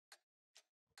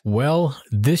Well,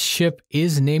 this ship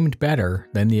is named better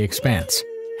than the Expanse.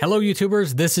 Hello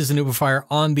YouTubers, this is noobifier.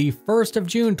 On the 1st of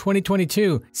June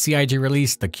 2022, CIG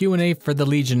released the Q&A for the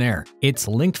Legionnaire. It's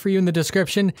linked for you in the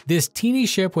description. This teeny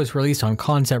ship was released on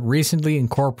concept recently,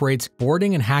 incorporates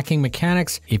boarding and hacking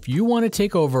mechanics. If you want to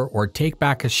take over or take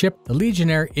back a ship, the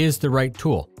Legionnaire is the right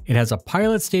tool. It has a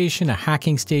pilot station, a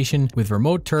hacking station with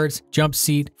remote turrets, jump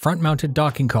seat, front-mounted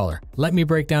docking collar. Let me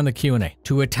break down the Q&A.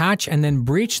 To attach and then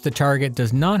breach the target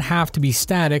does not have to be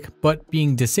static, but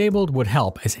being disabled would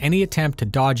help, as any attempt to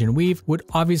dodge and weave would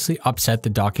obviously upset the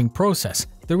docking process.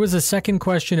 There was a second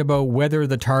question about whether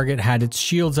the target had its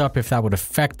shields up, if that would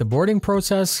affect the boarding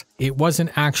process. It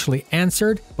wasn't actually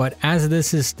answered, but as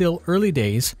this is still early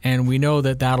days, and we know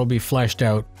that that'll be fleshed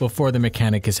out before the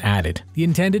mechanic is added. The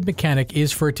intended mechanic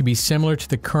is for it to be similar to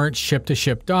the current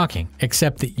ship-to-ship docking,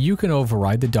 except that you can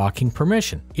override the docking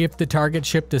permission. If the target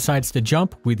ship decides to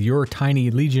jump with your tiny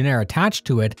Legionnaire attached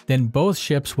to it, then both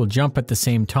ships will jump at the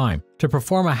same time. To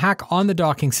perform a hack on the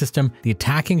docking system, the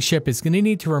attacking ship is going to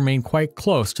need to remain quite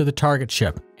close to the target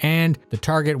ship, and the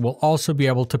target will also be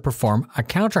able to perform a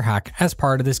counter hack as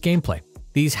part of this gameplay.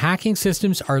 These hacking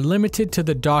systems are limited to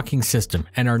the docking system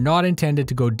and are not intended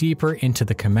to go deeper into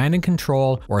the command and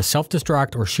control or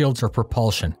self-destruct or shields or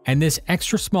propulsion, and this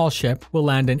extra small ship will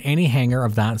land in any hangar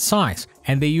of that size.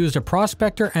 And they used a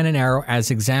prospector and an arrow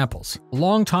as examples. A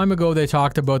long time ago they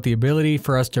talked about the ability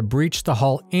for us to breach the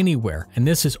hull anywhere, and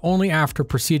this is only after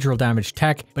procedural damage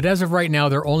tech, but as of right now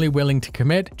they're only willing to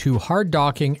commit to hard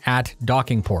docking at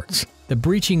docking ports. The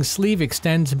breaching sleeve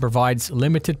extends and provides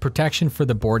limited protection for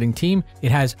the boarding team. It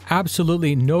has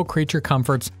absolutely no creature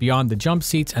comforts beyond the jump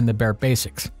seats and the bare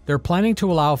basics. They're planning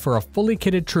to allow for a fully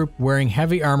kitted troop wearing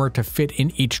heavy armor to fit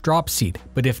in each drop seat,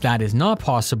 but if that is not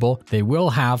possible, they will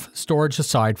have storage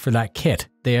aside for that kit.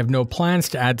 They have no plans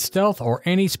to add stealth or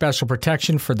any special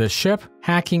protection for this ship.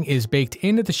 Hacking is baked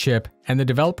into the ship, and the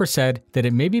developer said that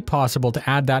it may be possible to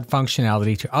add that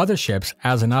functionality to other ships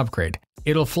as an upgrade.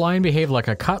 It'll fly and behave like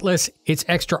a cutlass. Its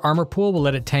extra armor pool will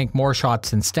let it tank more shots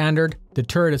than standard. The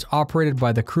turret is operated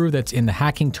by the crew that's in the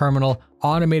hacking terminal.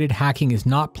 Automated hacking is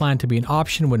not planned to be an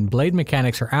option when blade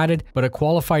mechanics are added, but a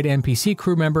qualified NPC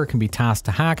crew member can be tasked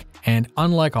to hack, and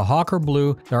unlike a Hawk or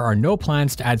Blue, there are no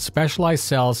plans to add specialized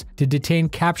cells to detain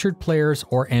captured players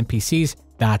or NPCs.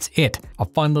 That's it. A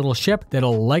fun little ship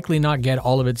that'll likely not get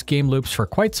all of its game loops for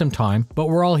quite some time, but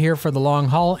we're all here for the long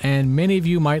haul, and many of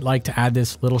you might like to add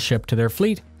this little ship to their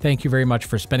fleet. Thank you very much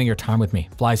for spending your time with me.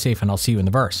 Fly safe, and I'll see you in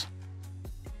the verse.